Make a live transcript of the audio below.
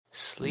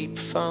Sleep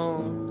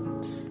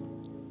phones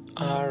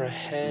are a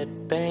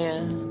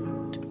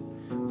headband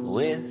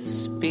with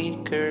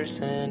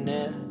speakers in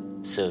it,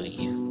 so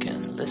you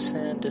can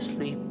listen to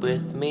sleep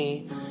with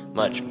me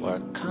much more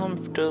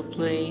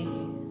comfortably.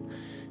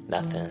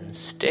 Nothing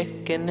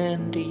sticking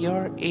into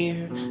your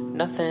ear,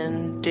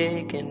 nothing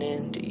digging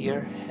into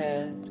your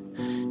head.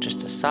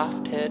 Just a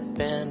soft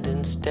headband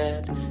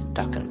instead,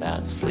 talking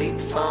about sleep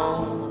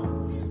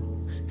phones.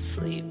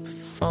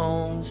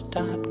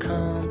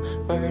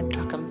 SleepPhones.com, we're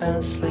talking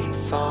about sleep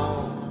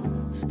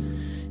phones.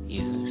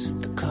 Use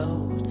the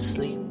code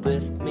sleep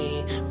with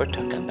me, we're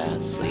talking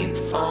about sleep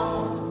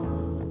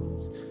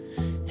phones.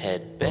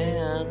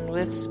 Headband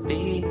with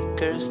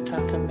speakers,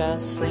 talking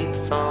about sleep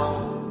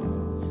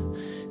phones.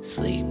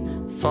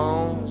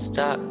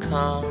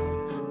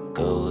 SleepPhones.com,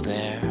 go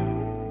there.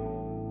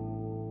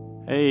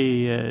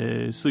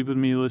 Hey, Sleep With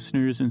Me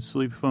listeners and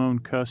Sleep Phone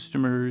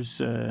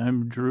customers.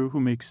 I'm Drew, who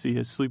makes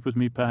the Sleep With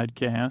Me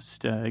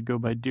podcast. I go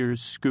by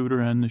Dearest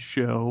Scooter on the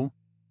show.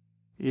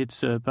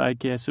 It's a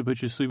podcast that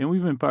puts you to sleep. And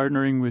we've been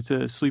partnering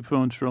with Sleep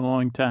Phones for a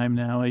long time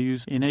now. I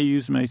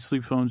use my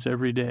Sleep Phones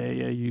every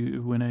day.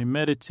 When I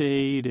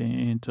meditate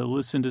and to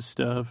listen to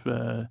stuff.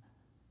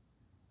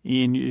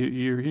 And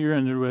you're here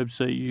on their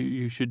website,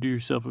 you should do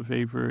yourself a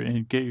favor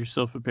and get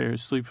yourself a pair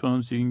of sleep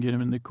phones. You can get them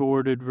in the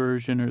corded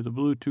version or the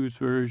Bluetooth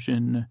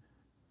version.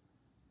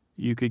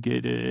 You could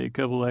get a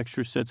couple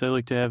extra sets. I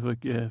like to have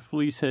a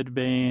fleece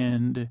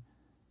headband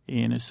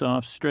and a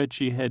soft,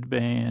 stretchy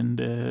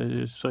headband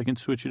so I can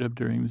switch it up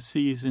during the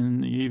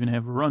season. You even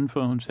have a Run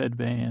Phones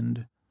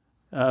headband.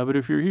 But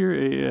if you're here,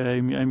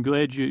 I'm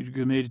glad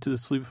you made it to the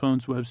Sleep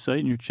Phones website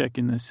and you're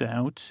checking this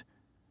out.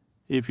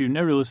 If you've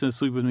never listened to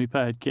Sleep With Me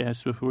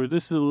podcast before,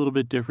 this is a little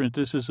bit different.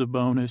 This is a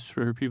bonus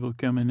for people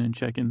coming and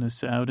checking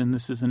this out, and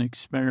this is an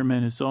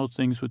experiment, as all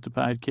things with the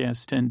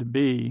podcast tend to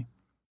be.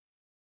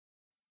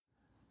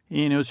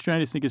 And I was trying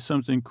to think of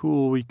something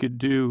cool we could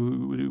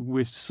do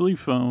with sleep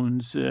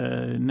phones,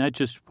 not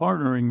just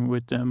partnering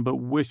with them, but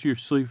with your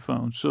sleep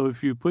phone. So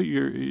if you put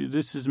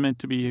this is meant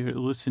to be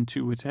listened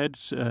to with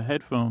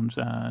headphones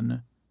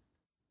on.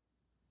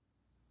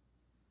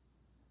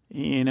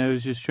 And I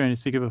was just trying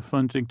to think of a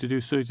fun thing to do.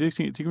 So I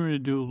think we're going to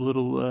do a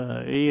little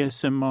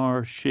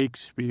ASMR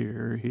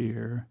Shakespeare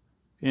here.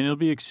 And it'll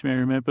be an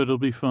experiment, but it'll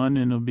be fun,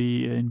 and it'll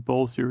be in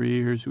both your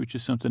ears, which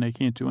is something I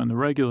can't do on the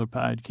regular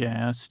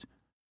podcast.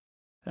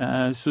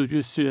 So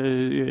just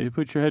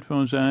put your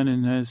headphones on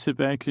and sit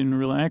back and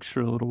relax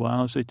for a little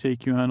while as I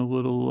take you on a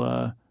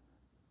little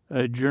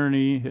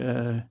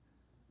journey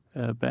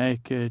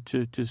back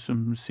to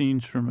some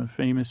scenes from a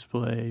famous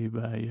play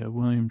by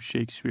William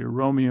Shakespeare,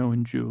 Romeo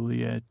and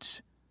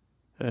Juliet,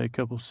 a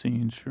couple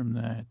scenes from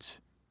that.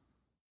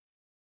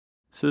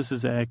 So this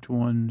is Act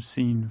 1,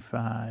 Scene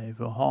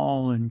 5, a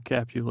hall in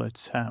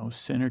Capulet's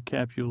house. Enter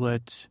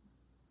Capulet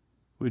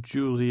with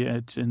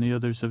Juliet and the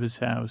others of his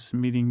house,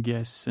 meeting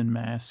guests and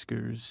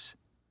maskers.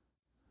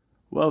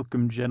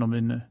 Welcome,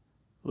 gentlemen.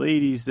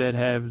 Ladies that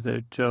have their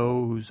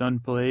toes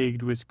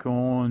unplagued with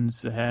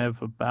corns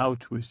have a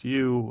bout with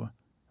you.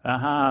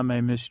 Aha,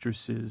 my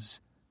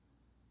mistresses.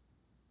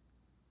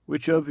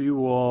 Which of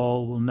you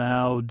all will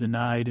now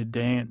deny to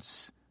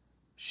dance?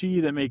 She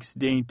that makes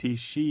dainty,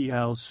 she,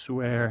 I'll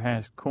swear,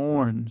 hath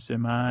corns.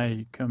 Am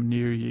I come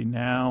near ye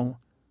now?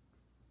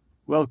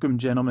 Welcome,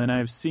 gentlemen, I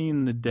have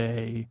seen the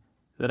day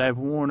that I've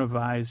worn a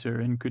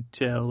visor and could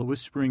tell a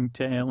whispering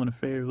tale in a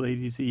fair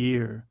lady's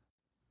ear.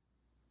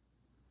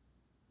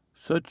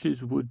 Such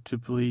as would to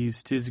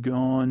please, 'tis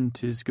gone,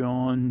 'tis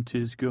gone,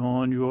 'tis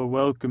gone. You are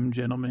welcome,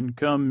 gentlemen.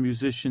 Come,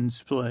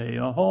 musicians, play.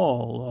 A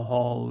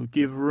hall.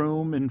 Give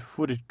room and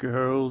foot it,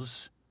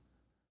 girls.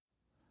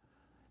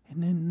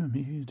 And then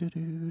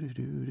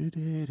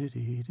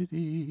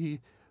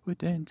we're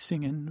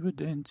dancing and we're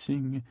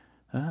dancing.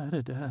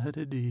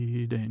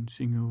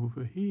 Dancing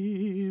over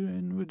here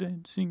and we're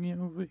dancing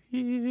over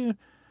here.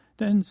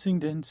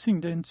 Dancing,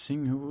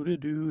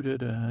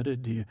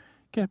 oh-da-do-da-da-da-da-dee.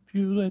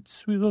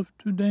 Capulets, we love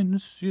to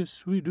dance,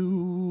 yes we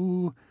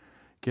do.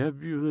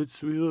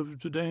 Capulets, we love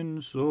to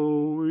dance,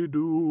 oh we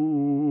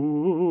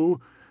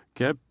do.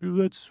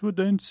 Capulets, we're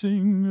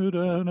dancing,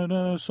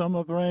 da-da-da, some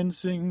are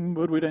prancing,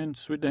 but we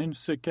dance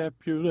the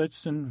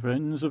Capulets and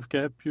friends of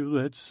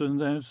Capulets, and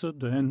that's a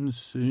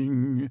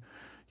dancing.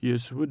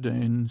 Yes, we're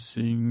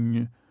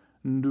dancing.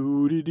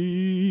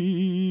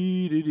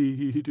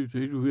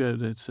 Do-dee-dee-dee-dee-dee-dee. Yeah,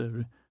 that's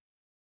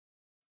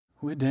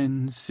we're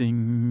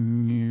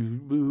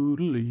dancing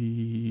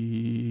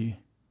boodly.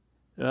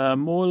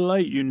 More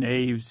light, you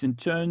knaves, and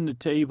turn the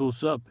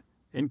tables up,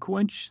 and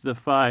quench the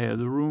fire.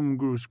 The room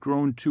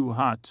grown too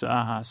hot.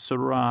 Ah,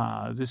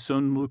 sirrah, this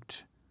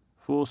unlooked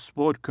for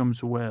sport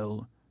comes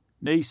well.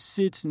 Nay,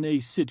 sit,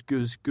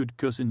 good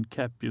cousin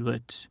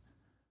Capulet.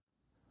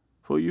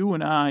 For you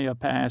and I are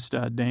past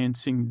our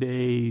dancing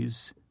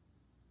days.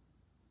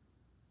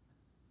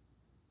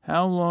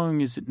 How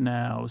long is it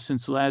now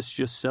since last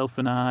yourself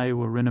and I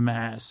were in a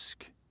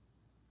mask?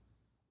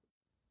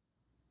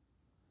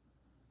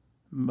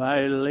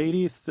 My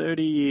lady,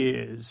 30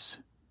 years.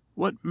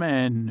 What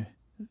men?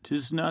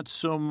 'Tis not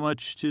so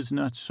much, 'tis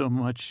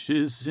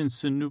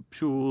since the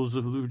nuptials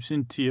of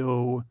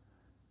Lucentio.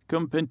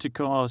 Come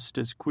Pentecost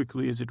as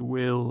quickly as it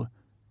will,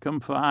 come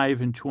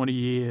 25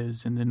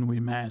 years, and then we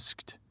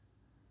masked.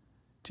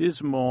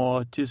 'Tis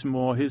more,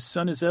 his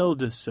son is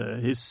elder, sir,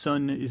 his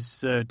son is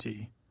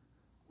 30.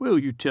 Will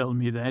you tell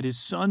me that his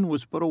son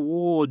was but a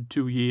ward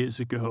 2 years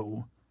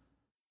ago?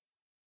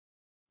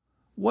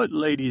 What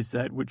lady is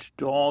that which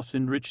doth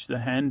enrich the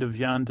hand of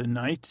yonder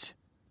knight?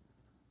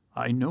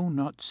 I know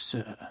not,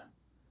 sir.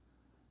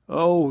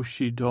 Oh,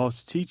 she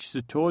doth teach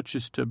the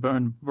torches to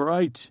burn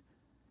bright.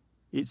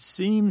 It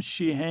seems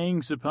she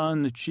hangs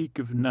upon the cheek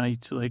of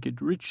night like a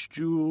rich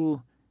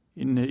jewel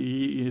in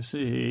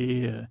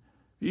a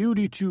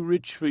beauty too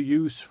rich for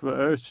use, for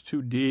earth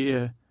too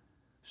dear.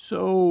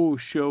 So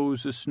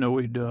shows a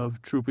snowy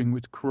dove trooping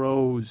with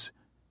crows,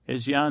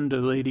 as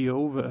yonder lady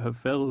over her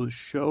fellows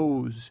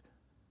shows.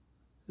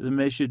 The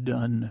measure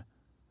done,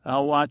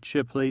 I'll watch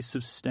her place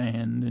of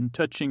stand, and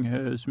touching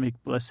hers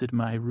make blessed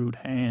my rude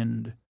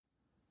hand.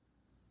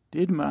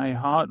 Did my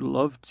heart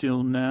love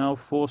till now,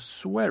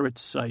 forswear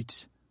its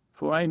sight,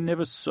 for I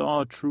never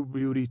saw true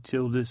beauty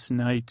till this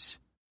night.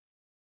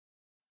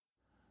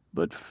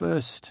 But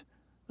first,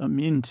 a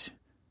mint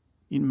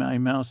in my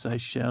mouth I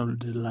shall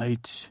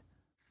delight.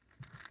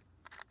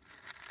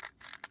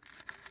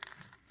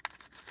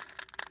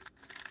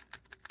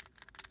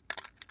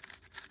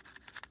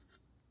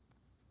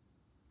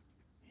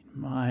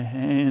 My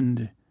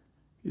hand,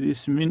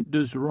 this mint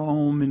does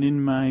roam, and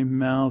in my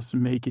mouth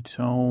make its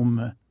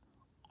home.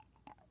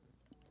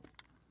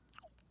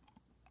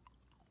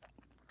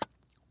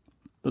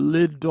 The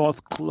lid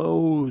doth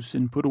close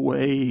and put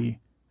away.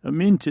 A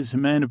mint as a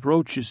man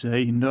approaches,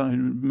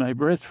 my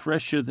breath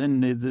fresher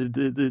than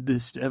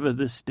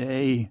this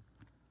day.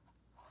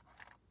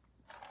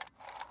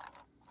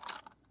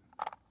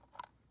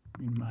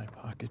 In my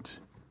pocket.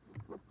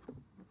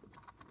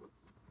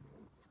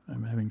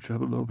 I'm having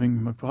trouble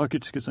opening my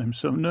pockets because I'm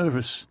so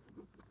nervous.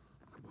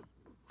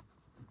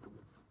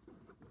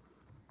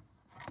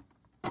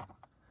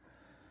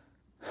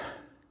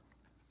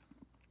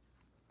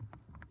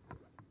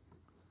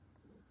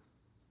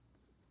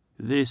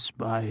 This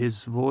by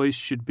his voice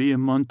should be a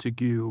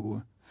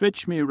Montague.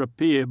 Fetch me a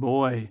rapier,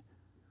 boy.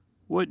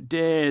 What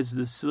dares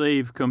the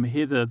slave come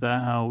hither,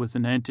 thou, with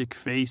an antic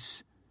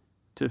face,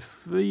 to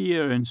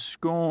fear and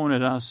scorn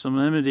at our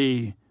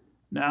solemnity?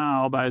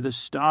 Now, by the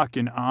stock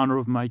and honor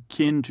of my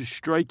kin, to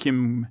strike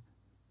him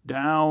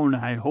down,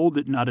 I hold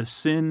it not a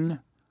sin.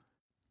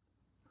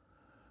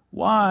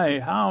 Why,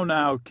 how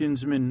now,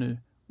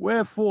 kinsman,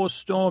 wherefore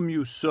storm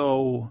you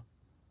so?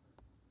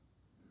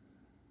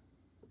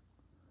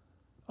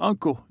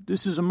 Uncle,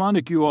 this is a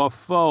Montague our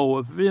foe,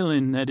 a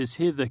villain that is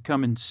hither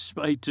come in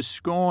spite to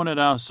scorn at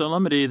our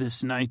solemnity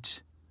this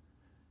night.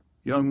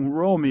 Young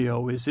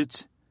Romeo, is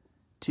it?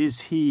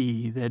 'Tis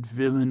he, that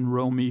villain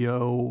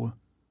Romeo.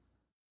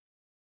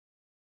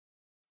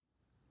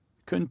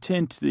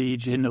 Content thee,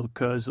 gentle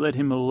coz, let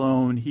him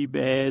alone, he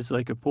bears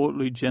like a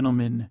portly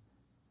gentleman.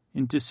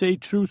 And to say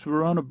truth,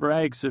 Verona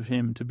brags of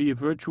him, to be a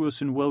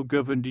virtuous and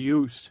well-governed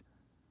youth.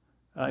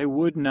 I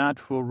would not,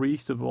 for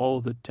wreath of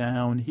all the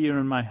town, here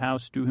in my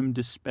house do him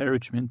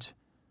disparagement.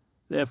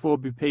 Therefore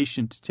be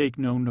patient, take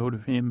no note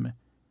of him.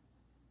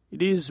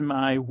 It is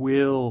my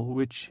will,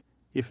 which,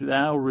 if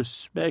thou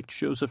respect,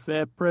 shows a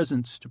fair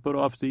presence to put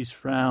off these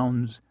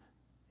frowns,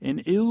 an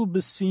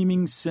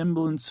ill-beseeming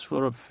semblance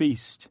for a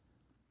feast.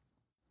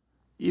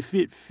 If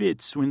it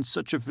fits, when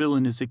such a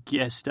villain is a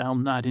guest, I'll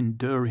not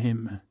endure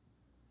him.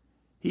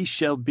 He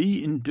shall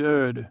be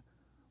endured.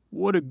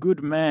 What a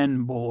good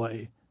man,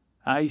 boy.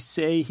 I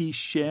say he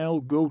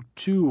shall go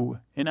too,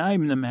 and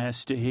I'm the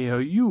master here.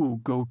 You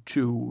go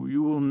too.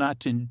 You will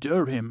not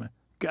endure him.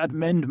 God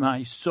mend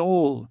my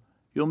soul.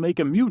 You'll make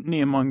a mutiny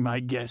among my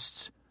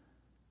guests.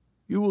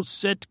 You will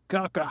set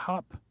cock a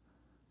hop.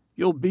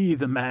 You'll be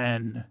the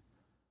man.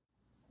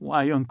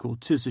 Why, uncle,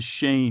 'tis a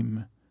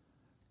shame.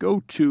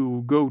 Go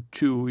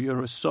to,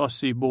 you're a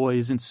saucy boy,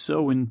 isn't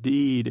so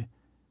indeed.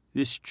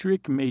 This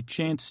trick may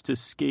chance to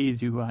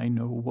scathe you, I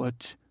know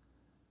what.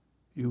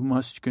 You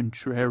must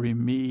contrary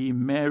me,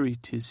 marry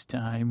 'tis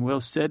time. Well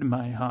said,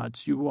 my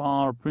hearts, you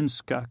are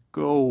Prince Cock,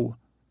 go.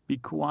 Be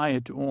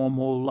quiet, or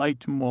more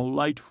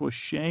light for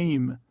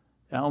shame.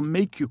 I'll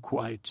make you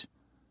quiet.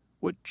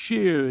 What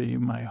cheer,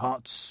 my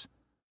hearts?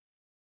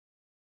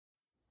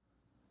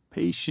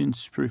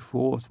 Patience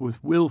preforth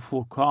with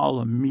wilful call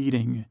a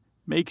meeting.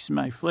 Makes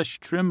my flesh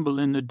tremble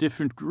in the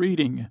different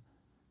greeting.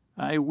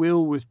 I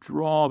will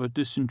withdraw, but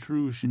this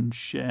intrusion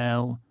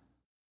shall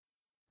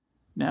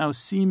now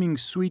seeming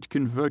sweet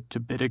convert to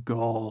bitter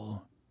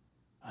gall.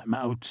 I'm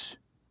out.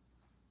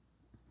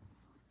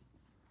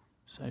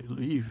 As I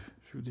leave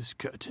through this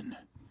curtain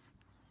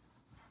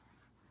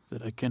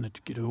that I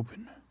cannot get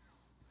open,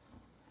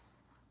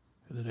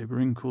 that I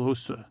bring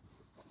closer,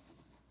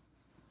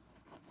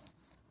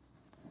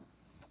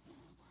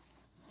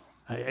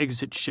 I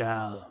exit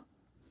shall.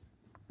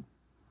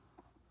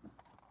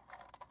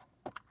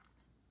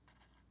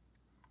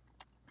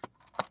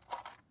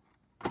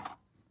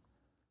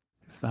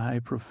 If I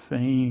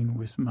profane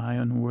with my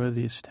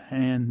unworthiest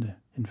hand,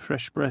 in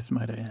fresh breath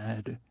might I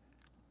add,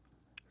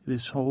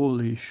 this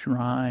holy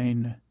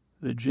shrine.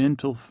 The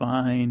gentle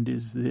find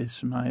is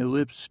this, my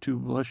lips to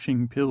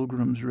blushing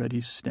pilgrims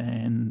ready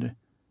stand,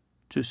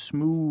 to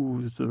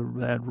smooth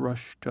that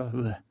rough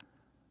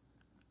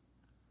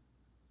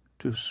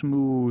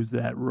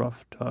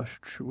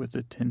touch with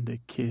a tender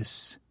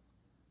kiss.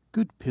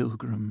 Good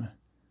pilgrim,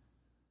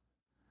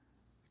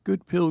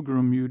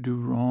 you do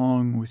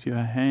wrong with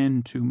your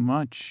hand too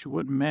much.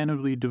 What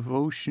mannerly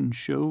devotion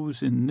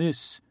shows in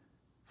this?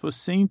 For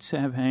saints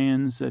have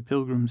hands that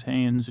pilgrims'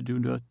 hands do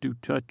not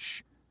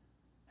touch,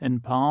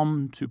 and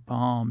palm to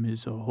palm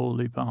is a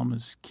holy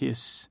palmer's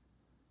kiss.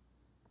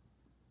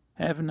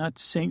 Have not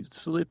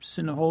saints' lips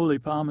and holy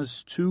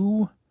palmers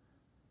too?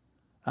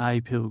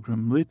 Aye,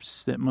 pilgrim,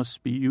 lips that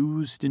must be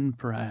used in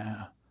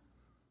prayer.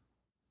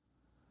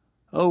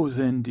 Oh,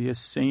 then, dear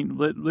saint,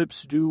 let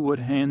lips do what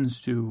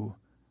hands do.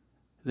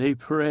 They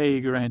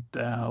pray, grant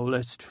thou,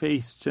 lest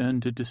faith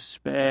turn to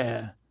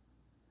despair.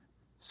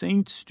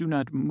 Saints do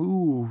not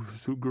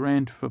move to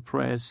grant for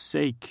prayer's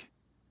sake.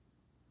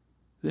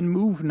 Then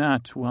move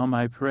not while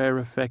my prayer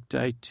effect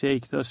I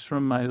take. Thus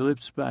from my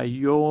lips by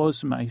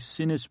yours my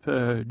sin is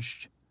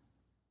purged.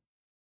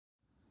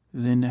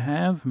 Then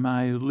have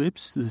my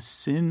lips the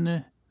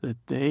sin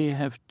that they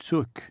have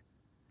took.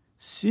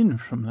 Sin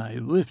from thy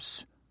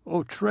lips,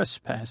 O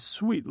trespass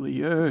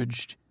sweetly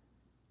urged.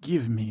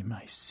 Give me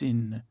my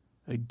sin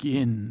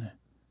again.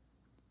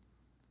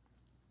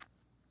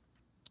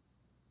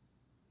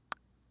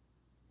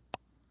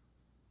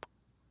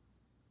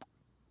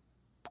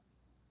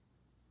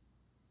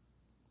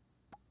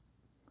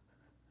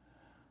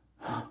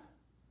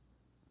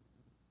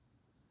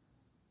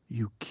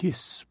 You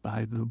kiss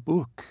by the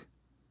book.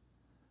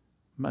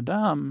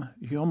 Madame,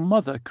 your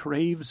mother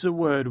craves a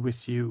word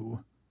with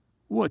you.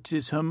 What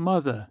is her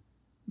mother?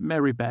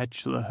 Merry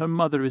bachelor, her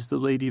mother is the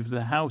lady of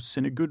the house,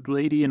 and a good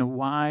lady and a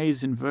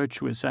wise and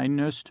virtuous. I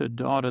nursed her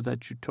daughter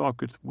that you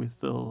talketh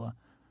withal.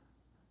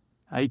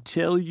 I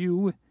tell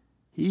you,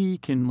 he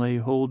can lay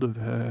hold of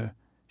her,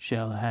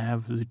 shall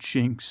have the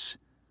chinks.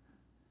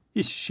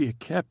 Is she a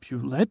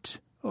Capulet?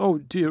 Oh,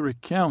 dear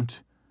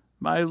account,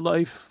 my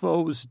life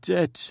foe's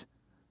debt.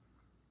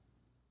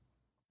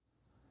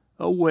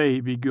 Away,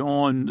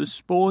 begone, the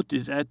sport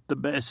is at the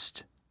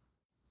best.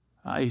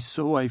 Aye,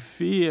 so I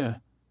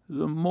fear,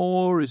 the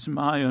more is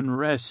my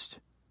unrest.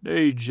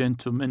 Nay,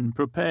 gentlemen,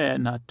 prepare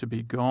not to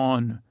be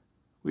gone.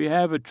 We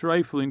have a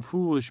trifling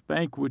foolish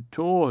banquet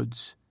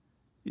towards.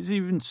 Is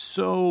even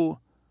so?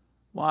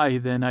 Why,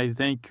 then, I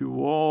thank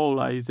you all.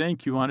 I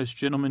thank you, honest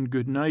gentlemen,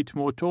 good night.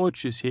 More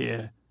torches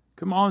here.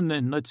 Come on,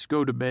 then, let's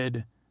go to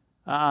bed.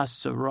 Ah,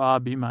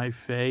 sirrah, be my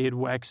fay, it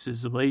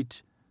waxes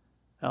late.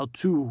 I'll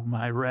to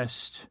my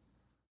rest.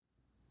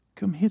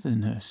 Come hither,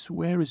 nurse,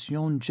 where is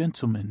yon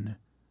gentleman?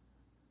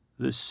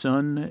 The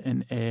son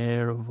and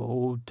heir of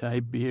old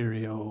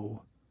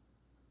Tiberio.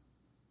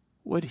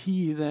 What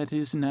he that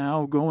is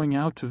now going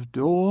out of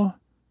door?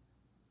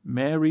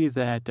 Marry,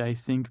 that I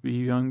think be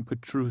young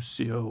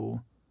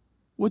Petruchio.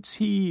 What's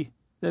he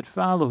that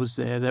follows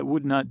there that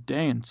would not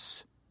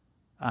dance?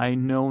 I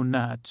know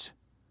not.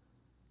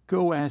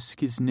 Go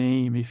ask his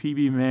name. If he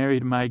be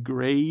married, my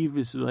grave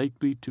is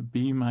likely to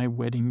be my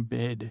wedding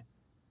bed.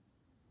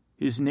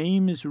 His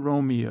name is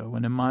Romeo,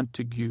 and a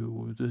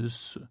Montague,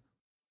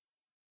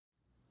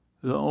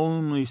 the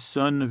only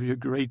son of your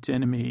great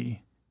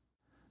enemy.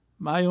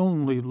 My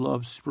only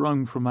love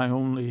sprung from my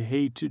only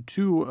hate,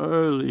 too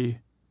early,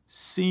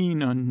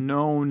 seen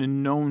unknown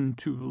and known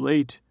too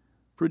late.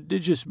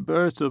 Prodigious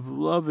birth of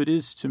love it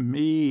is to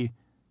me,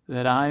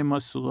 that I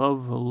must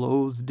love a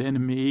loathed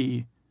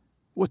enemy.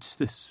 What's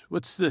this?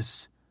 What's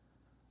this?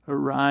 A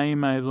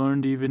rhyme I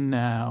learned even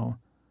now,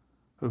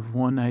 of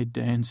one I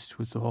danced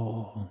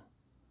withal.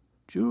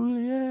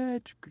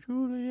 Juliet,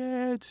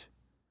 Juliet.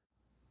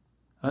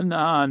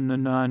 Anon,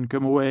 anon,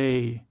 come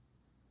away.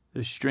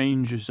 The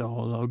strangers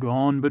all are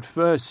gone, but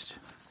first,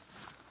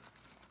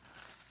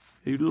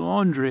 the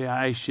laundry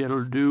I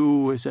shall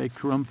do as I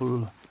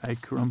crumple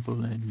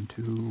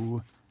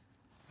into.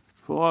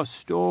 For our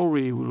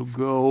story will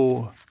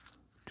go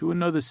to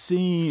another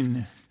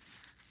scene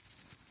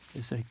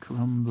as I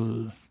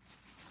crumble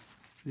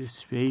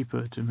this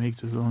paper to make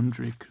the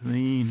laundry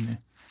clean.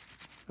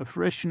 A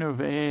freshener of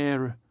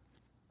air,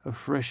 a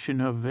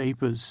freshener of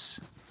vapors.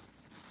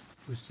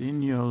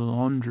 Within your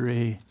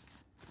laundry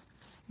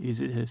is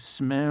a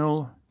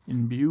smell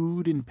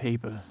imbued in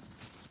paper.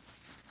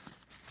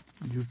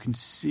 You can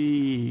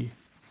see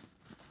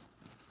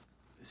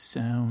the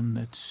sound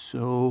that's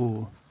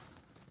so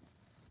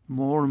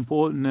more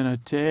important than a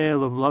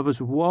tale of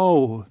lovers'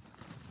 woe.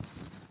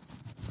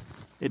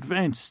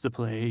 Advance the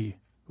play,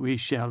 we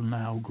shall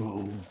now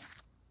go.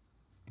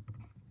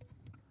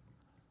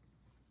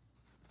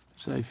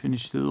 As I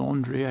finish the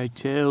laundry, I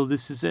tell,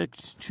 this is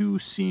Act 2,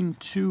 Scene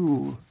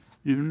 2.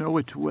 You know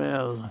it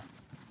well.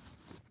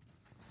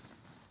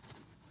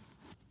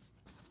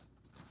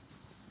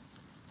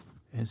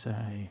 As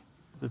I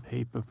the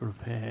paper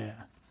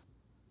prepare.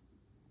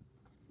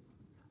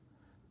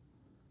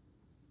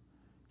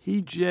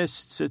 He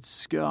jests at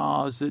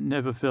scars that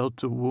never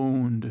felt a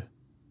wound.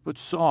 But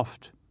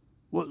soft,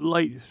 what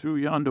light through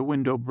yonder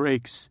window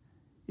breaks?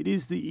 It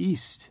is the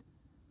east,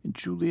 and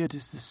Juliet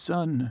is the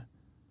sun.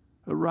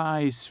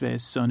 Arise, fair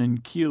sun,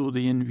 and kill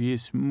the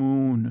envious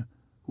moon,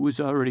 who is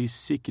already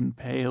sick and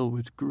pale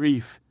with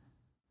grief.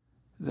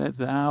 That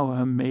thou,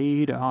 her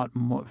maid, art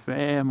more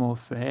fair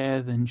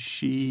than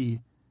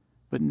she,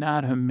 but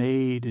not her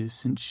maid,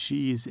 since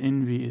she is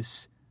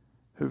envious.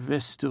 Her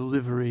vestal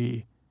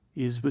livery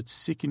is but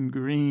sick and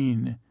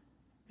green,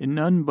 and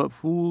none but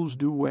fools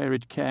do wear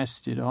it.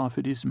 Cast it off,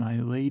 it is my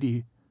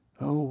lady.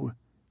 Oh,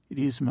 it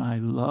is my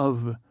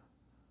love.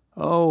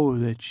 Oh,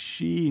 that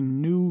she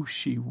knew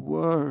she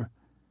were.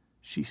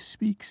 She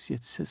speaks,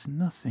 yet says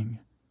nothing.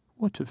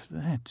 What of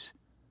that?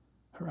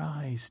 Her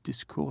eyes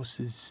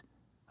discourses.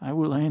 I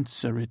will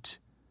answer it.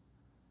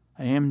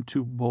 I am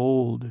too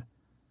bold.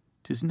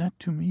 'Tis not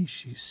to me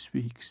she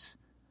speaks.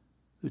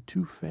 The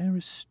two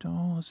fairest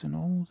stars in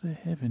all the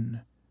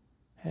heaven,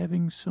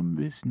 having some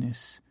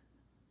business,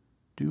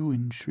 do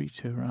entreat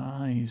her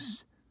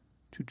eyes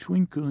to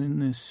twinkle in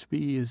their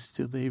spheres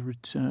till they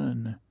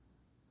return.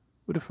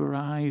 What if her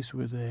eyes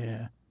were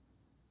there,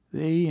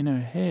 they in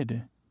her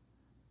head?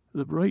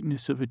 The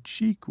brightness of a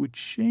cheek would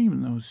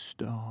shame those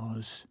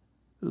stars,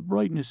 the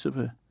brightness of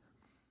a...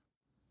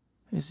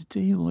 As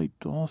daylight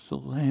doth the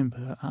lamp,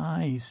 her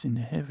eyes in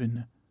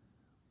heaven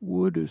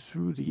would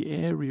through the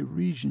airy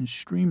region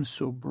stream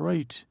so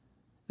bright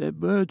that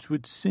birds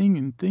would sing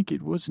and think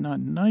it was not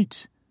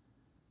night.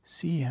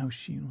 See how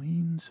she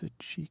leans her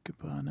cheek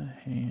upon her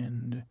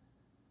hand.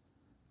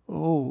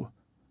 Oh,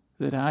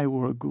 that I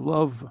were a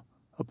glove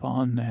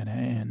upon that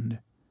hand,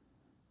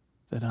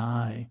 that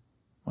I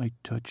might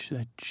touch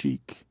that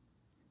cheek.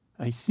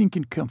 I think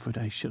in comfort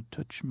I shall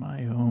touch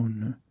my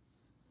own.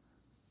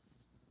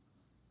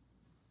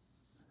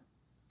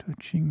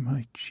 Touching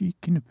my cheek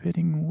in a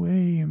petting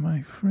way,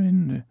 my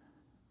friend,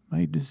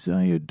 my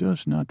desire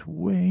does not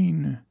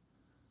wane.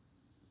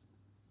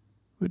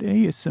 But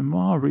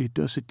ASMR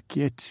does it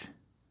get?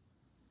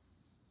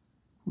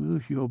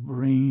 Will your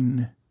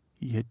brain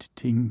yet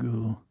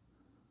tingle,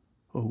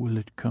 or will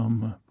it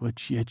come,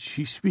 but yet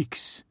she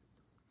speaks?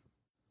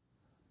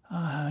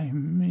 Ay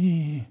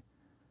me,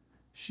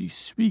 she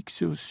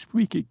speaks, oh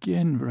speak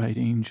again, bright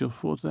angel,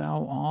 for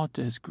thou art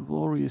as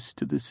glorious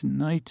to this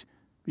night,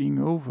 being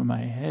over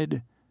my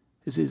head,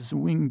 as his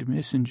winged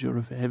messenger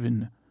of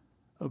heaven,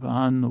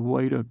 upon the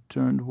white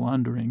upturned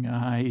wandering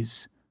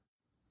eyes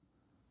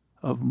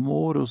of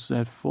mortals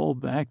that fall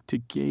back to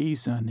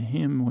gaze on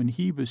him when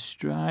he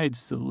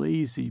bestrides the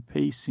lazy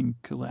pacing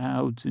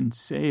clouds and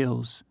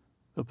sails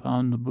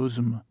upon the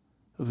bosom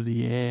of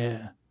the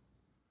air.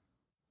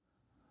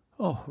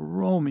 Oh,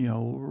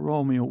 Romeo,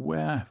 Romeo,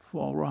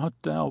 wherefore art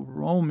thou,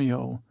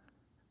 Romeo?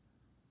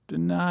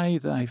 Deny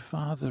thy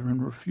father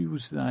and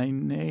refuse thy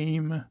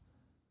name,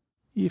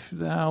 if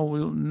thou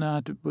wilt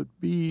not but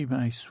be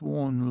my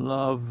sworn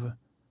love,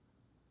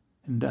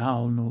 and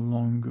I'll no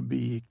longer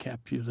be a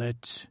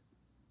Capulet.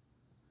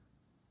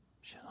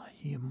 Shall I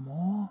hear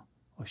more,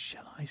 or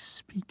shall I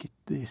speak at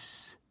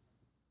this?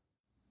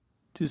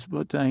 'Tis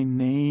but thy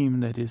name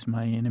that is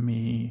my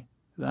enemy.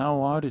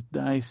 Thou art it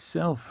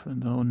thyself,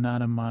 and though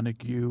not a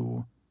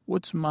Montague.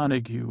 What's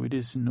Montague? It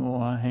is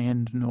nor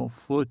hand nor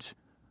foot,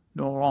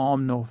 nor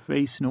arm nor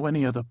face, nor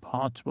any other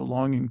part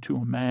belonging to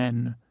a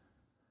man.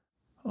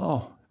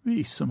 Oh,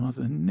 be some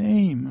other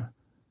name.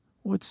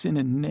 What's in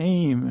a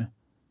name?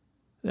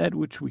 That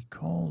which we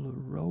call a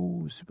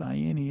rose by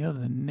any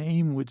other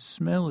name would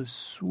smell as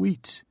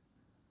sweet.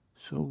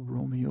 So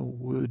Romeo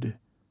would,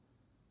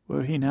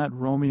 were he not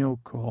Romeo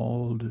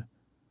called,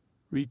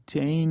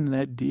 retain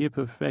that dear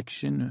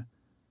perfection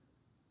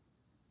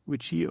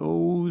which he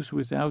owes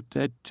without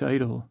that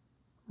title.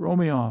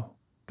 Romeo,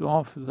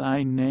 doff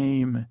thy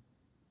name,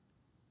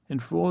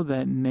 and for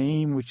that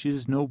name which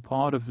is no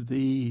part of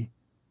thee,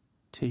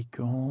 take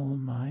all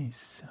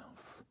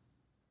myself.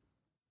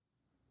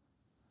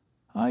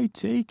 I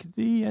take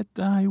thee at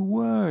thy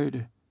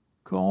word.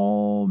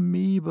 Call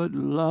me but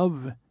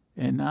love,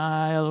 and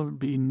I'll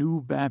be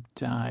new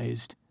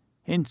baptized.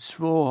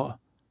 Henceforth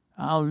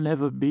I'll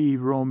never be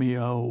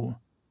Romeo.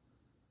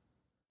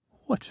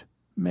 What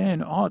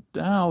man art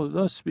thou,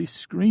 thus be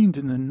screened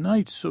in the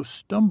night, so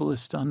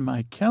stumblest on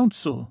my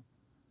counsel?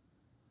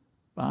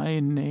 By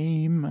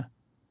name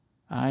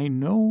I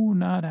know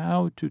not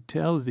how to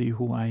tell thee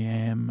who I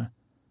am.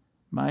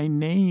 My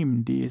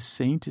name, dear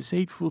saint, is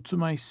hateful to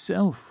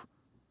myself,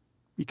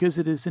 because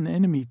it is an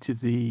enemy to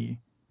thee.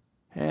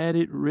 Had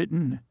it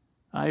written,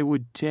 I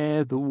would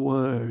tear the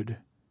word.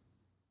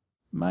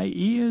 My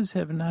ears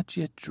have not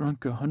yet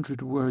drunk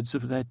 100 words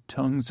of that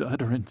tongue's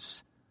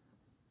utterance,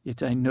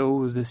 yet I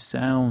know the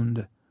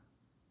sound.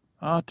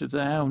 Art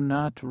thou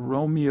not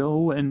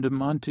Romeo and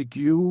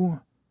Montague?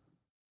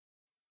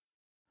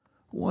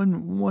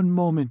 One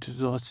moment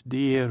thus,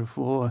 dear,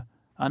 for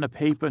on a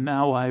paper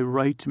now I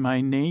write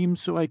my name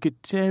so I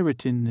could tear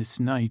it in this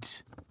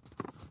night.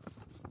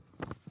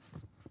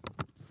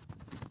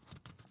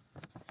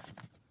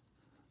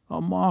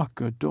 A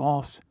marker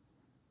doth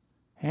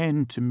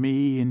hand to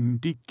me, and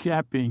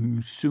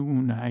decapping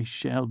soon I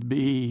shall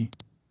be.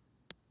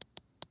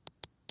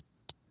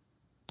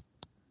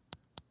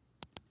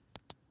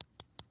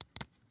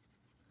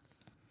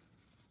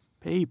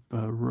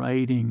 Paper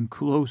writing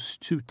close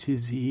to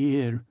 'tis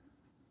ear,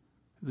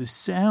 the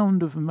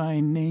sound of my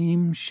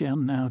name shall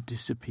now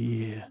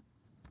disappear.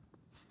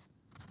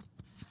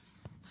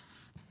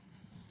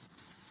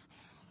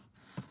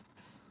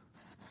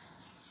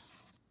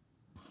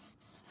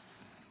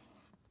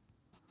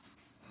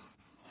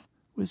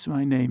 What's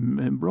my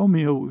name?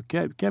 Romeo,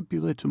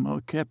 Capulet,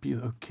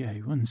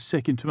 okay, 1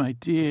 second, my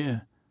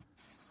dear.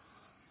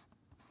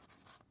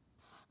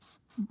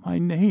 My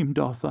name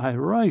doth I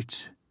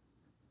write.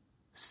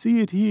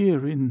 See it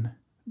here in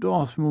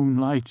doth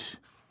moonlight.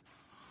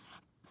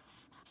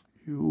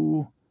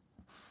 You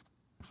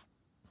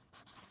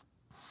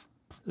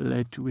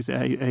let with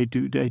I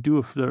do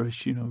a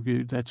flourish,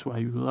 that's why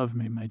you love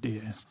me, my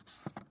dear.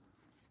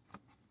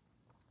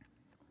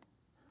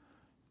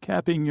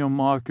 Capping your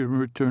marker,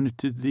 return it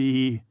to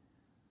thee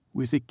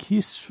with a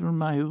kiss from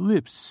my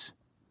lips.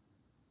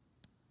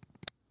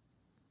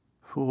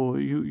 For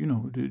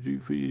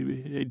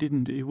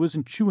it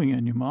wasn't chewing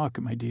on your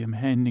marker, my dear. I'm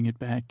handing it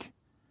back.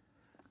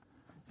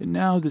 And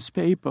now this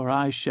paper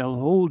I shall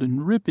hold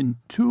and rip in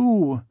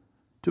two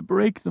to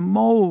break the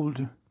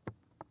mold.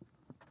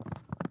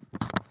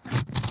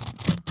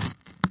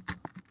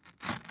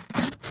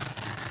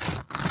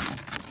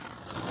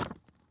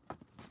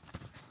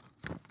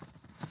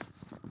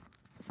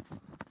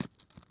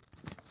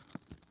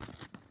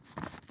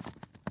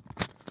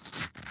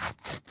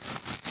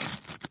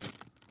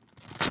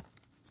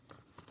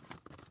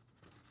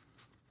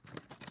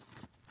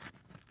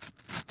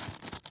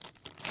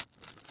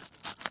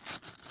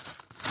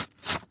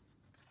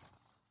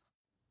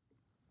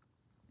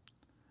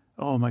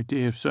 Oh, my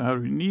dear sir,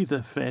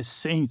 neither fair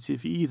saints,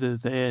 if either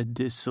their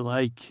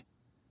dislike.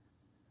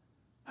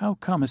 How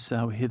comest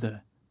thou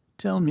hither?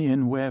 Tell me,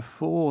 and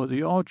wherefore?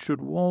 The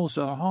orchard walls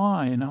are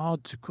high and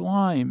hard to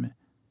climb.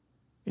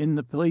 In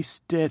the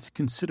place death,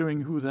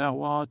 considering who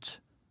thou art.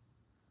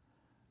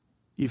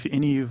 If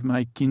any of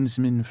my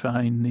kinsmen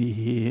find thee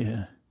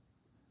here,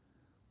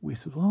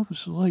 with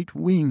love's light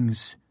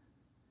wings,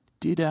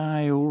 did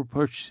I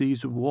o'erperch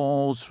these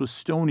walls, for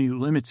stony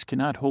limits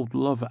cannot hold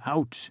love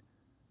out.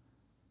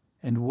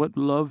 And what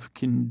love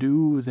can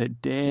do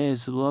that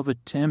dares love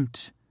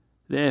attempt,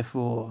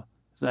 therefore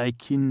thy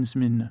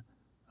kinsmen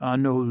are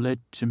no let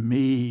to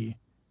me.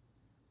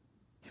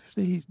 If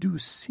they do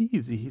see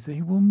thee,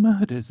 they will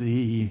murder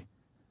thee.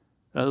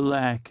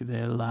 Alack,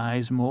 there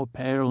lies more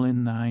peril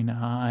in thine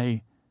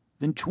eye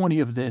than 20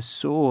 of their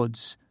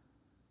swords.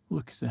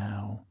 Look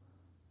thou,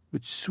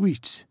 but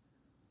sweet,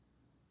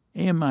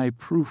 am I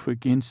proof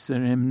against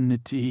their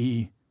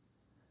enmity?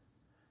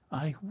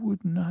 I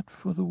would not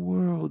for the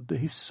world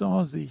they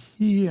saw thee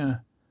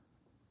here.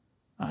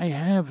 I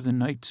have the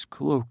night's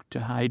cloak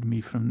to hide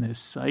me from their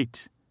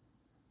sight.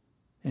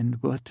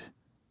 And but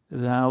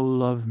thou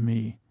love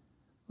me,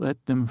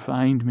 let them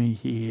find me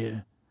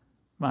here.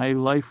 My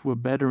life were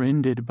better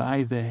ended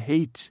by their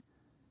hate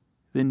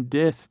than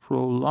death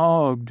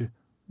prologued,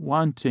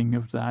 wanting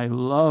of thy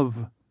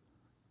love.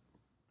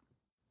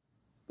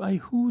 By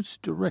whose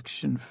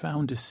direction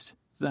foundest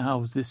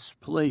thou this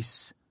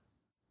place?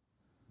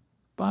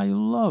 By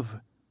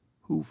love,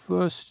 who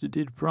first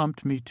did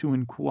prompt me to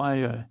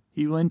inquire.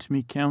 He lent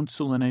me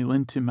counsel, and I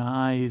lent him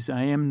eyes.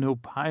 I am no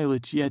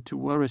pilot, yet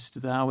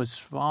werest thou as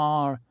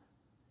far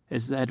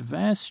as that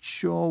vast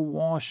shore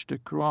washed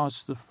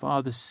across the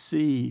farthest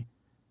sea.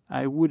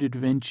 I would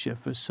adventure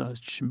for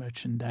such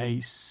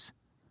merchandise.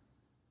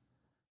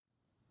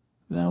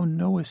 Thou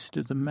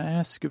knowest the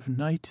mask of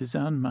night is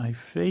on my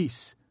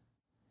face,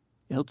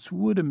 else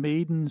would a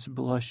maiden's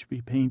blush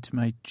bepaint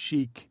my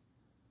cheek.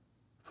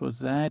 For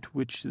that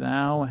which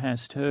thou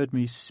hast heard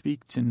me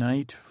speak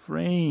tonight,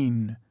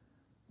 fain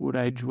would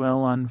I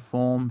dwell on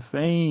form,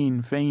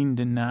 fain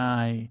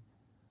deny.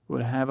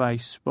 Would have I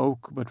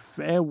spoke, but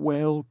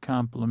farewell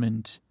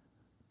compliment.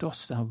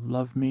 Dost thou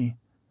love me?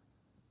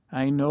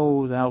 I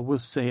know thou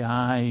wilt say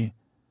aye,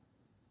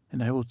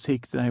 and I will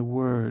take thy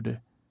word.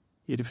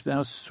 Yet if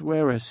thou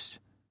swearest,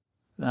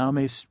 thou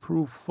mayst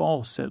prove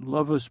false at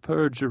lovers'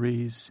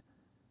 perjuries.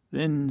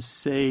 Then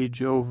say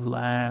Jove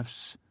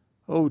laughs,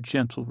 O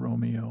gentle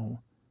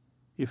Romeo,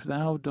 if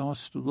thou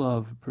dost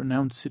love,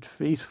 pronounce it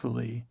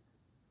faithfully.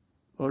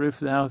 Or if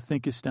thou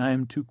thinkest I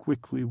am too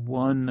quickly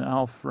won,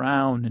 I'll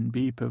frown and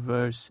be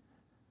perverse,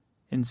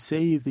 and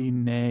say thee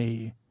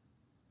nay.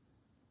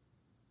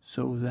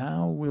 So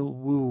thou wilt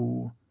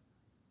woo,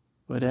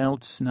 but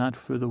else not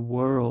for the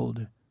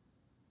world.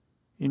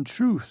 In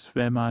truth,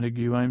 fair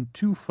Montague, I'm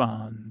too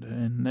fond,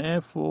 and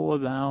therefore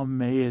thou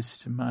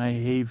mayest my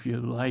behaviour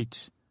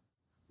light.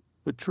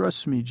 But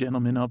trust me,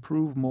 gentlemen, I'll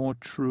prove more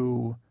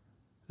true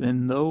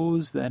than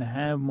those that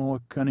have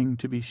more cunning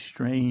to be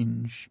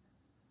strange.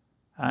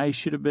 I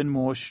should have been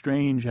more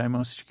strange, I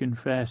must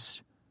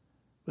confess,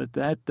 but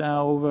that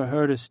thou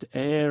overheardest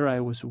ere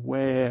I was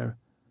aware,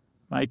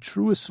 my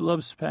truest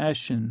love's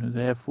passion,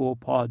 therefore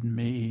pardon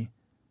me.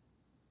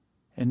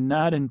 and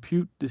not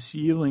impute this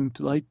yielding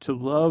light to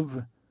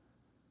love,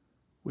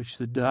 which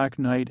the dark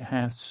night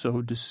hath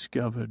so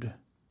discovered.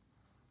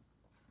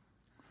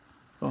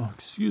 Oh,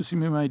 excuse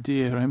me, my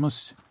dear,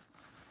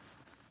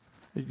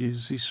 it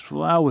is these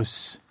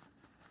flowers.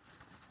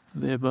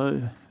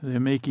 They're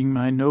making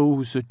my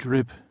nose a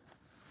drip.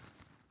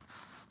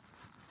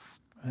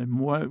 I'm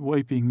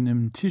wiping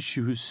them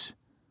tissues.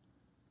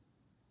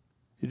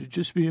 It'll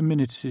just be a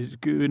minute,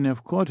 and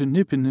I've caught a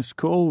nip in this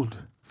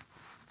cold.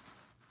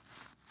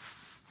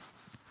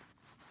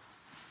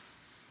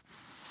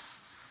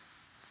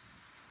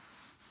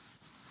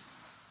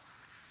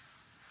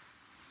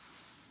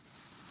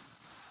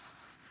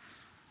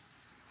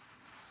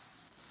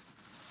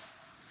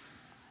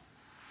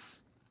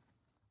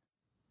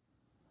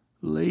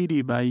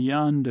 Lady, by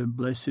yonder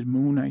blessed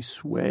moon, I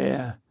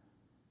swear,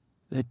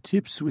 that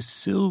tips with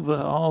silver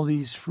all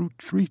these fruit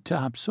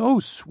treetops. Oh,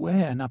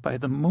 swear, not by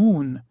the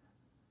moon,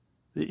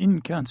 the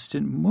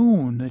inconstant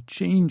moon that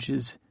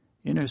changes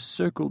in her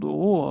circled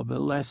orb,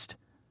 lest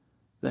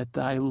that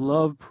thy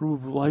love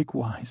prove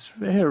likewise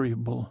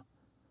variable.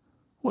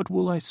 What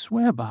will I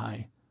swear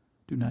by?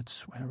 Do not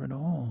swear at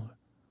all.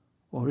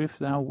 Or if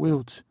thou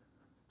wilt,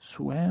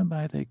 swear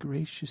by thy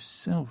gracious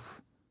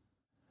self,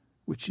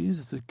 which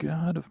is the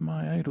God of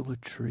my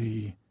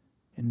idolatry,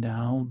 and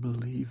I'll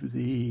believe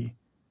thee.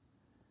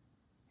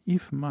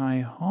 If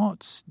my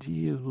heart's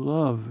dear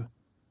love,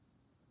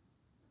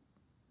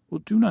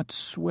 well, do not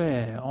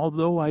swear,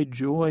 although I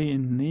joy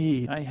in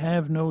thee. I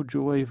have no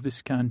joy of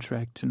this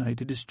contract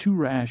tonight. It is too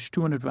rash,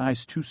 too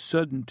unadvised, too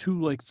sudden, too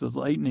like the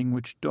lightning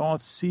which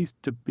doth cease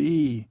to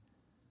be.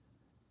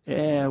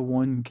 Ere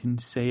one can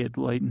say it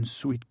light and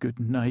sweet good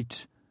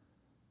night,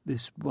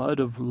 this bud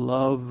of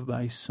love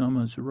by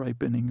summer's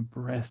ripening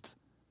breath.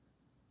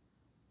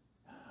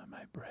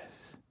 My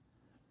breath,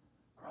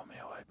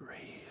 Romeo, I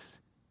breathe,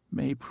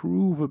 may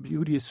prove a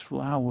beauteous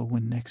flower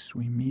when next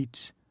we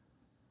meet.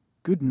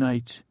 Good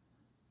night,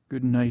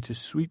 a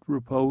sweet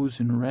repose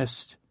and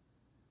rest.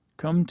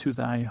 Come to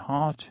thy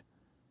heart,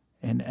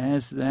 and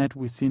as that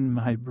within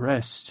my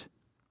breast.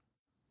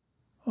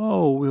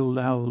 Oh, wilt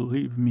thou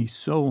leave me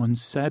so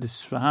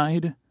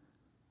unsatisfied?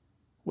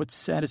 What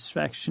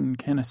satisfaction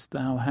canst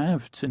thou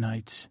have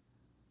tonight?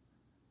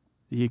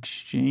 The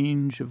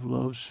exchange of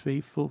love's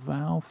faithful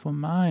vow for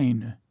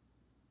mine.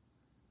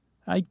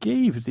 I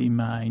gave thee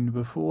mine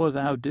before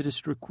thou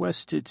didst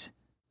request it,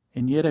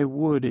 and yet I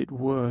would it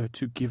were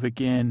to give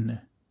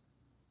again.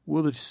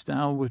 Wouldst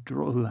thou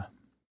withdraw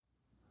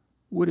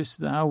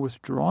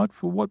it?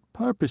 For what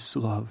purpose,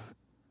 love?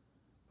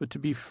 But to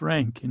be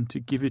frank and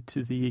to give it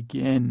to thee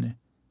again.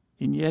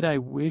 And yet I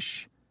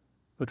wish,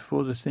 but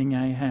for the thing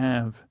I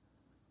have.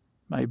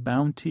 My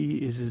bounty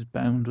is as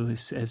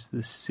boundless as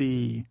the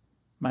sea.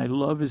 My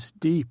love is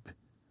deep.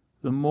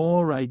 The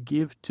more I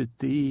give to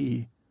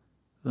thee,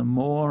 the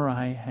more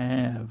I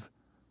have,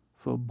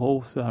 for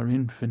both are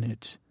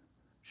infinite.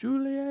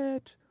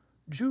 Juliet!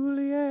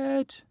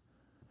 Juliet!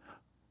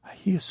 I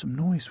hear some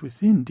noise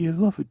within, dear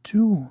lover,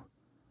 too.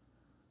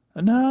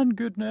 Anon,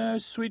 good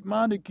nurse, sweet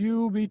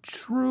Montague, be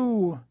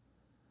true.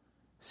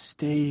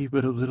 Stay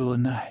but a little,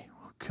 and I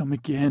will come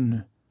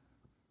again.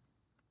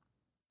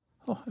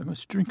 Oh, I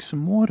must drink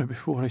some water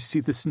before I see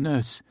this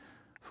nurse,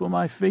 for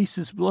my face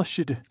is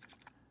blushed,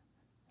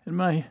 and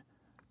my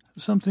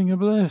something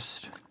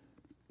ablest.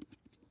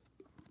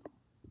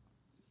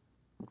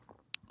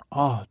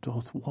 Ah,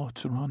 doth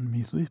water on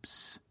me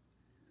lips.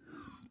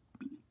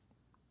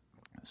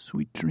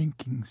 Sweet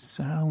drinking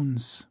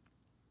sounds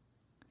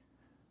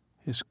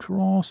has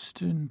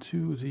crossed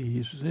into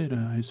these red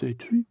eyes. I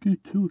drink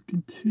it to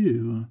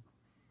too.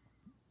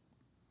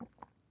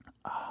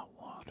 Ah,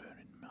 water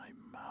in my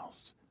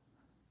mouth,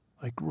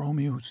 like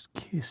Romeo's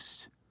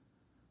kiss.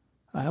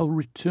 I'll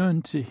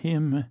return to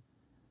him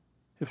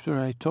after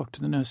I talk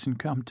to the nurse and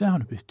calm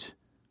down a bit.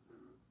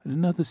 And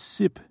another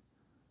sip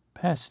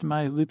past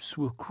my lips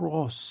will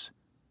cross.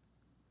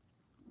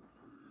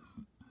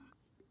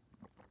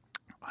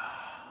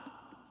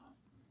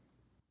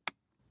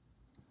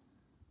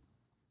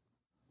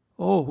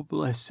 Oh,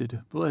 blessed,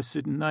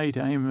 blessed night,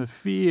 I am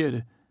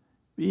afeard.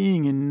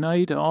 Being in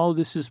night, all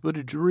this is but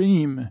a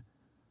dream.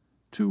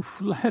 Too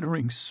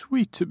flattering,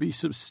 sweet to be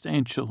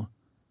substantial.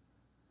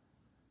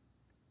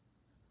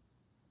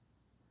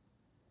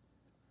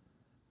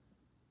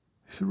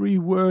 Three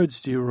words,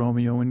 dear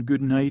Romeo, and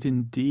good night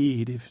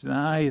indeed, if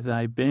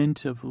thy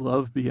bent of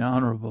love be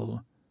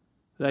honorable.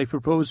 Thy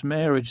proposed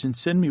marriage, and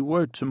send me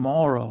word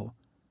tomorrow.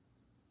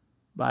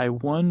 By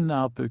one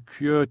I'll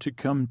procure to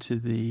come to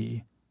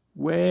thee,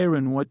 where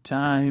and what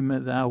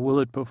time thou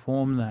wilt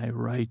perform thy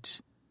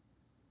rite,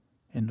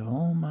 and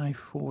all my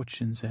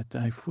fortunes at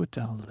thy foot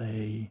I'll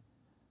lay,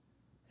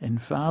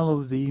 and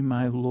follow thee,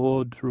 my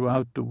lord,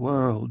 throughout the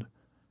world.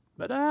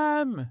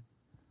 Madame,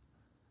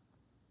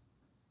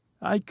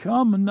 I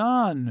come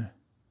anon,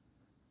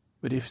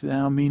 but if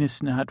thou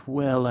meanest not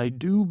well, I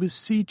do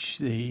beseech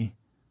thee.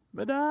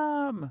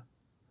 Madame,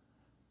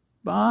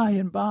 by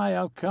and by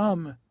I'll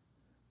come,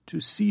 to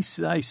cease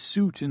thy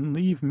suit and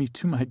leave me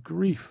to my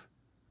grief.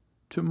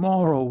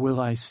 tomorrow will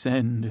I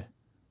send.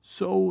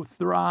 So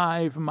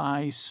thrive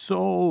my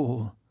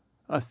soul.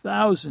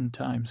 1,000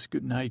 times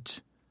good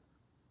night.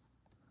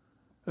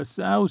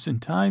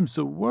 1,000 times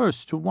the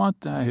worse to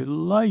want thy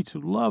light.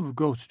 Love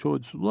goes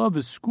towards love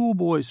as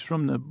schoolboys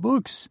from the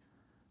books,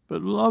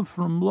 but love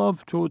from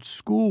love towards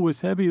school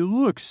with heavy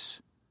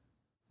looks.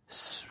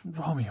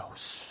 Romeo,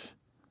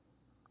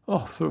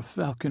 oh, for a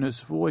falconer's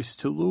voice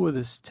to lure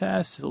this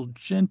tasseled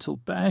gentle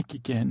back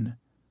again.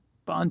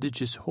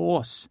 Bondage is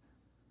hoarse,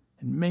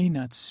 and may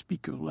not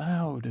speak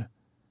aloud,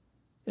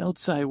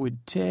 else I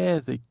would tear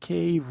the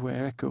cave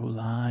where echo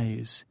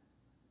lies,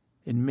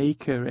 and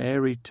make her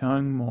airy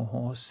tongue more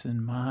hoarse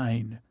than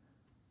mine,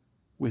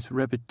 with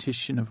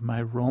repetition of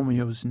my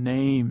Romeo's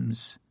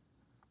names.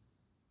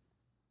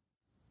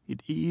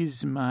 It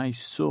is my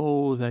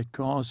soul that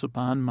calls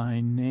upon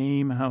my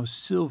name. How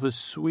silver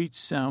sweet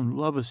sound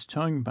lover's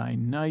tongue by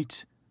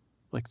night,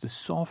 like the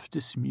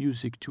softest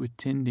music to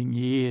attending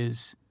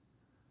ears.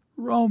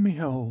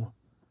 Romeo,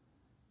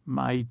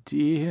 my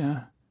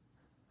dear,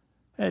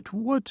 at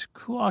what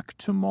clock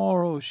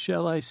tomorrow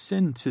shall I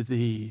send to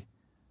thee?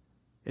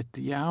 At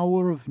the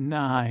hour of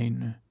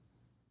 9.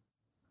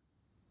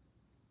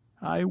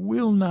 I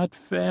will not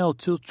fail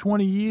till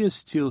 20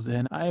 years till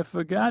then. I have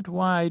forgot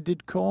why I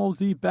did call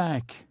thee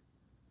back.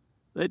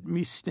 Let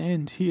me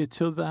stand here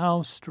till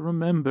thou'st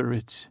remember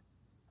it.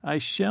 I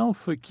shall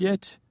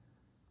forget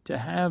to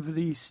have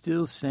thee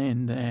still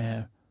stand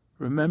there,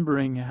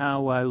 remembering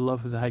how I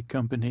love thy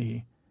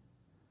company.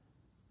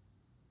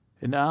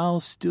 And I'll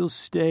still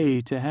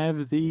stay to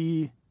have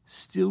thee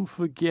still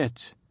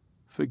forget,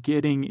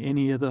 forgetting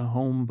any other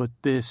home but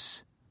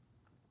this.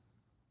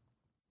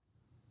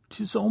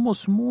 'Tis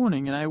almost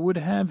morning, and I would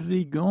have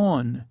thee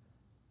gone,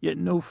 yet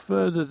no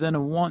further than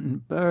a wanton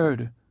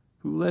bird,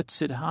 who lets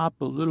it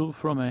hop a little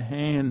from a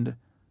hand,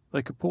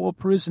 like a poor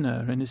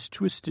prisoner in his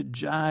twisted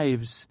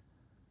gyves.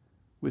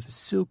 With a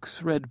silk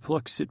thread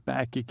plucks it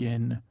back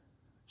again,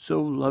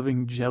 so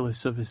loving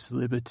jealous of his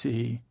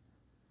liberty.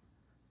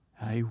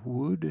 I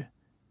would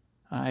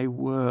I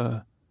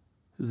were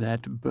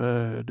that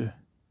bird.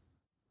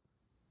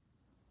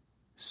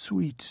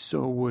 Sweet,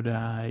 so would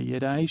I,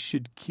 yet I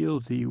should kill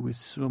thee with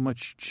so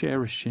much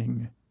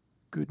cherishing.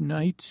 Good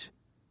night,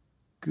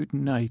 good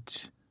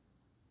night.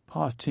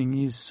 Parting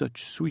is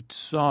such sweet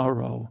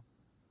sorrow,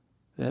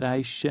 that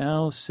I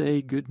shall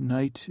say good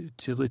night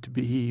till it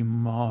be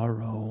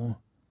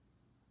morrow.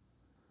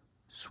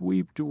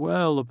 Sweep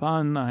dwell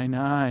upon thine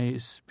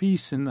eyes,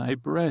 peace in thy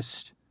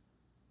breast.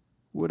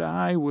 Would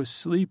I were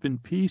sleep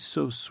and peace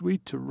so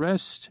sweet to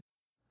rest.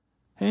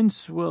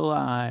 Hence will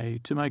I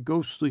to my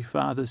ghostly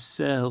father's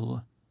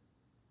cell,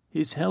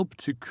 his help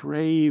to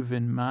crave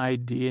and my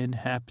dear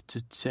hap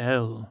to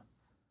tell.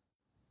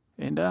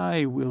 And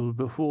I will,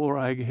 before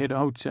I head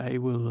out, I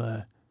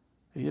have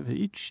an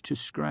itch to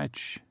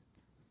scratch.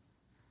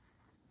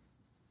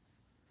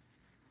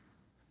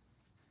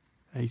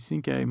 I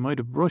think I might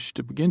have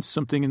brushed up against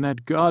something in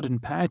that garden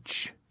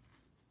patch.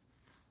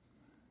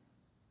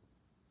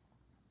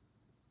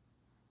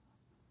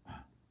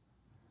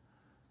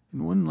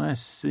 And one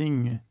last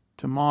thing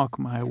to mark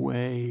my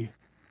way.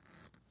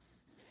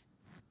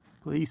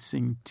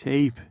 Placing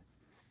tape.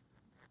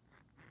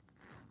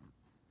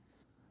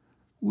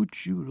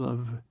 Would you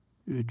love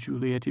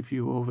Juliet if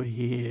you were over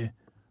here?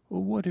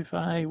 Or what if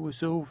I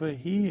was over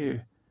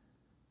here?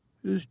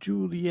 Does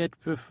Juliet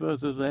prefer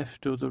the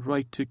left or the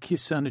right to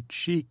kiss on a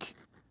cheek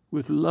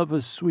with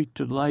lover's sweet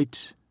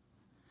delight?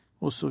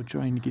 Also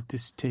trying to get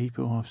this tape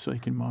off so I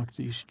can mark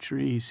these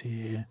trees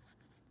here.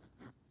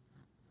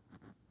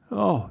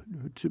 Oh,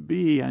 to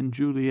be on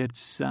Juliet's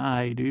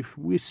side, if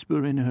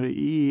whisper in her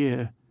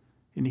ear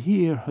and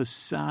hear her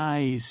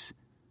sighs,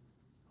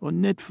 or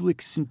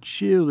Netflix and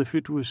chill if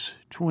it was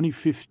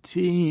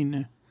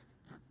 2015.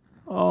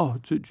 Oh,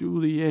 to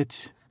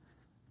Juliet,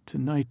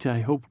 tonight I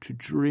hope to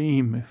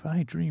dream. If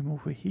I dream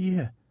over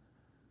here,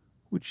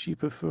 would she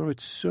prefer it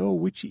so?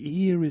 Which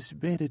ear is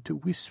better to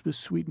whisper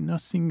sweet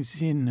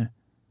nothings in,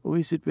 or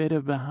is it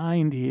better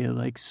behind here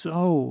like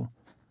so?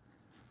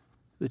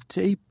 The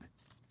tape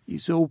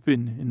is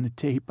open, and the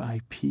tape I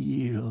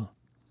peel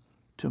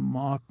to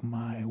mark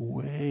my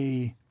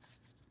way.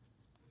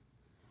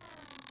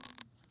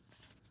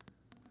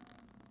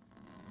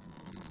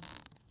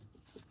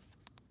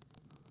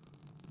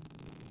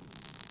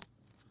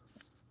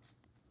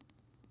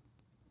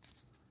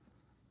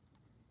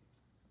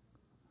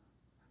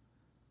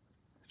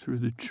 Through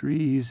the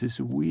trees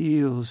as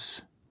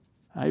wheels,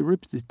 I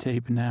rip the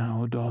tape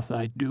now, doth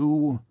I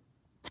do.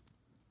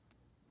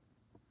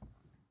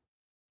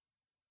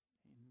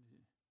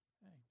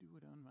 I do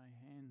it on my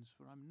hands,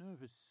 for I'm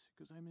nervous,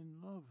 because I'm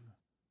in love.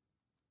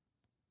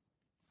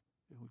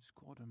 Oh, it's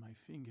caught on my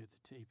finger,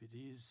 the tape it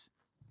is.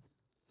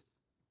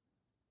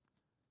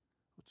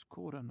 What's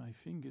caught on my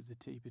finger, the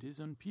tape it is,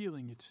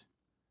 unpeeling it.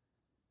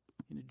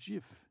 In a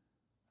jiff.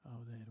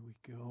 Oh, there we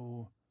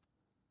go.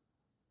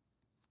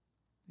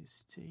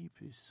 This tape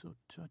is so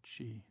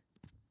touchy.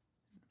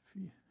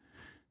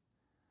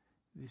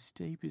 This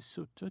tape is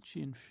so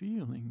touchy and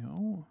feeling,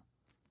 oh.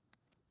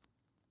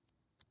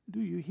 Do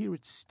you hear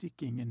it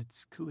sticking and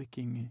it's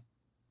clicking?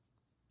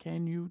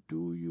 Can you,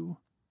 do you,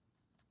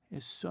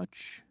 as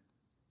such?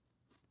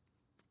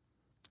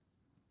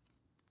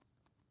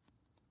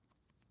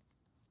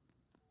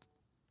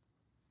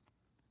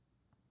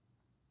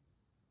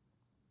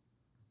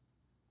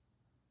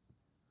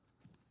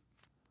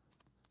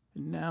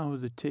 And now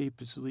the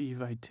tape's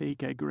leave I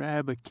take, I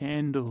grab a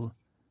candle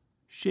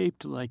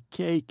shaped like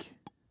cake.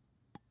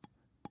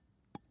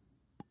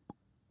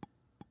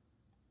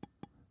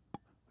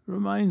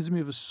 Reminds me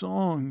of a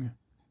song.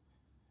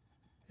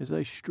 As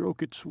I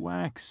stroke its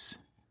wax,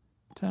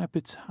 tap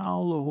its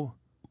hollow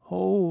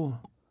hole,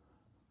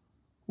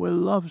 where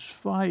love's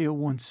fire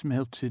once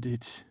melted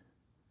it.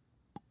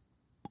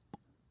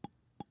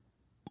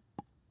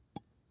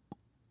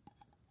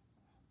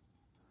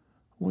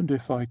 Wonder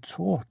if I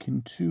talk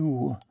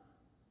into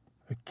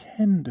a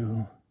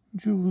candle,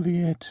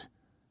 Juliet,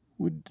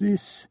 would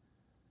this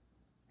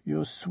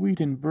your sweet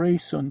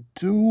embrace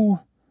undo?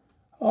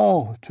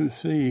 Oh, to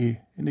see,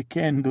 in a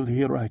candle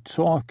here I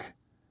talk.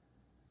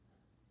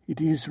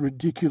 It is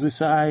ridiculous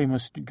I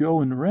must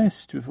go and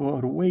rest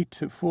before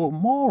wait for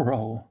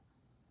morrow.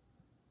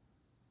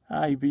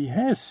 I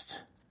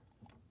behest.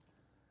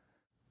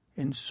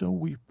 And so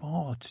we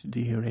part,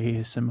 dear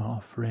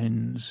ASMR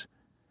friends.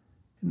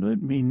 And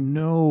let me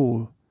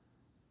know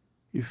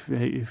if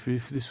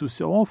this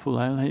was awful.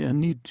 I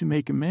need to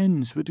make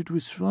amends, but it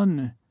was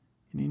fun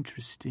and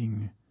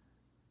interesting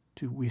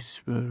to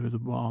whisper the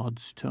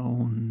bard's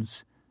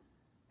tones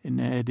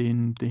and add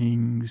in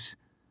things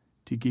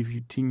to give you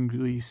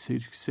tingly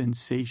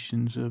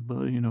sensations of,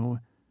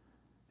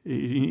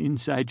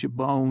 inside your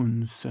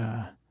bones.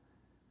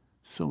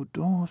 So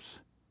doth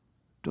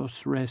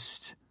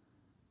rest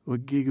or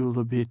giggle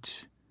a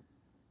bit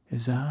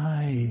as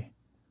I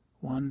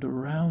wander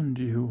round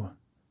you.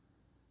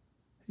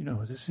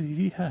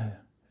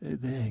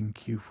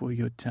 Thank you for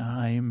your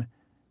time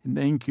and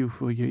thank you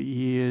for your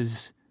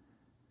ears.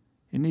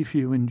 And if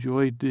you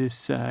enjoyed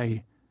this,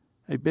 I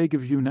beg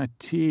of you not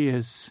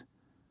tears.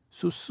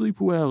 So sleep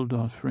well,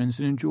 friends,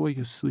 and enjoy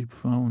your sleep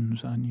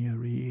phones on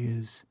your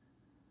ears.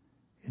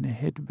 In a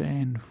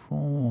headband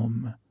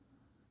form,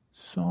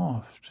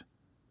 soft,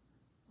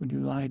 when you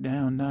lie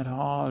down, not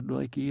hard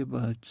like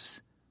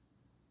earbuds.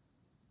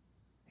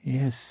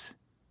 Yes,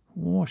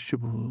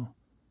 washable,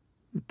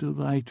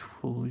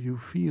 delightful, you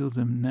feel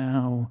them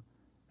now.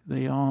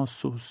 They are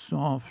so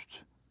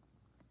soft.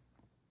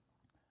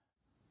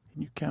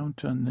 And you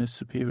count on their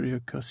superior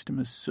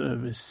customer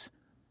service,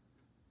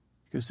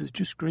 because there's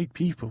just great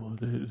people,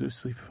 the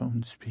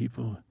SleepPhones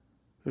people.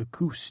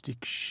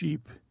 Acoustic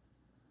sheep,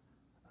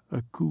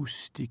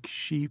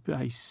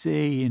 I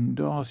say, and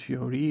doff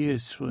your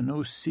ears, for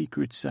no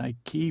secrets I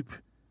keep.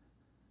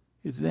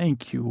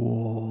 Thank you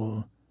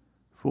all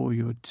for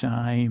your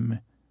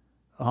time.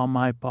 All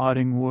my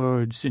parting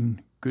words,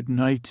 and good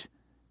night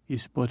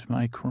is but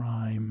my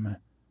crime.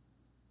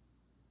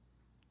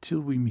 Till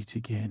we meet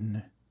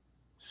again,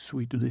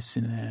 sweet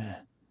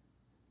listener,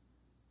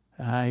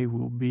 I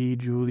will be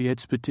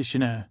Juliet's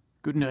petitioner.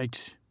 Good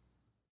night.